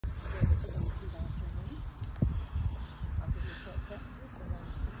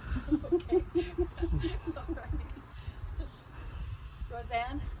Okay. All right.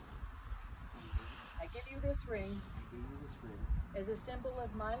 Rosanne, I give you this ring as a symbol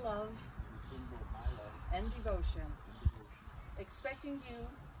of my love and devotion, expecting you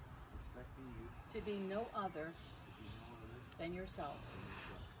to be no other than yourself.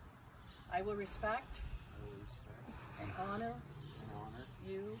 I will respect and honor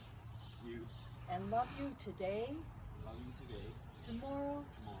you and love you today, tomorrow,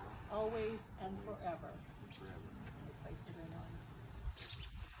 always, and forever. Place the ring on.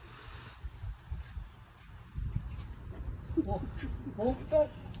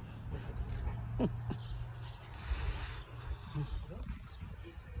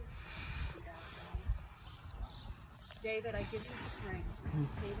 David, I give you this ring.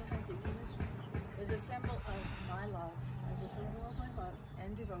 David, I give you this ring as a symbol of my love,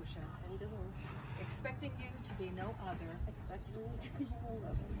 and devotion, expecting you to be no other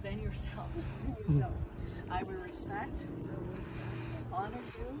than yourself. I will respect and honor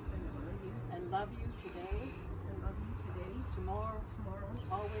you and love you today, tomorrow,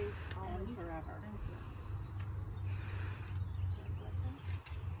 always, and forever.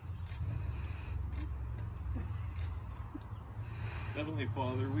 Heavenly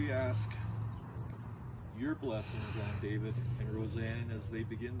Father, we ask your blessings on David and Rosanne as they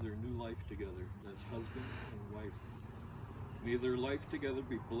begin their new life together as husband and wife. May their life together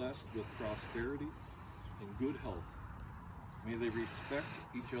be blessed with prosperity and good health. May they respect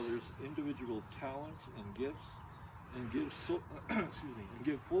each other's individual talents and gifts and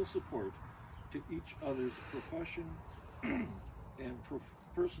give full support to each other's profession and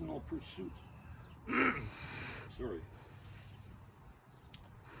personal pursuits. Sorry.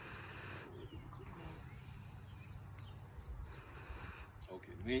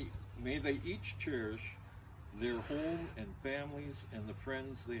 Okay, may they each cherish their home and families and the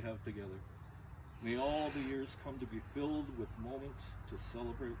friends they have together. May all the years come to be filled with moments to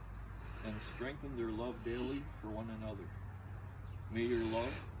celebrate and strengthen their love daily for one another. May your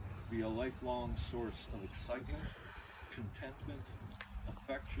love be a lifelong source of excitement, contentment,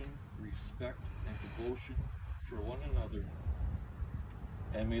 affection, respect, and devotion for one another.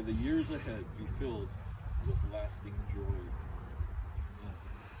 And may the years ahead be filled with lasting joy.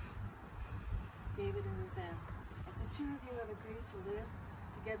 David and Rosanne, as the two of you have agreed to live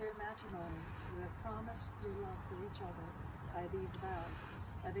together in matrimony, you have promised your love for each other by these vows,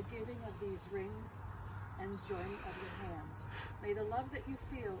 by the giving of these rings and joining of your hands. May the love that you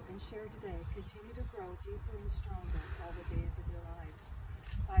feel and share today continue to grow deeper and stronger all the days of your lives.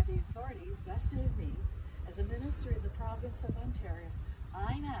 By the authority vested in me as a minister in the province of Ontario,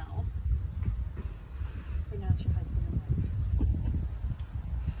 I now pronounce your husband and wife.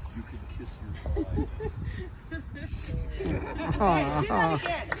 You can kiss your bride.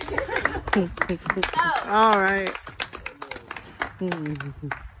 All right. Okay,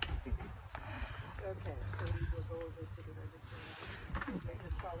 so we will go over to the registry. Okay,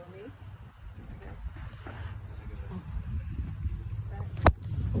 just follow me.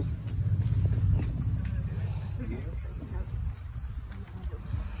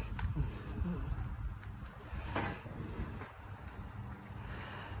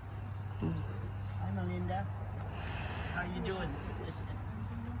 Hi, Melinda. How you doing?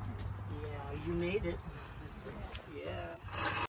 Yeah, you made it.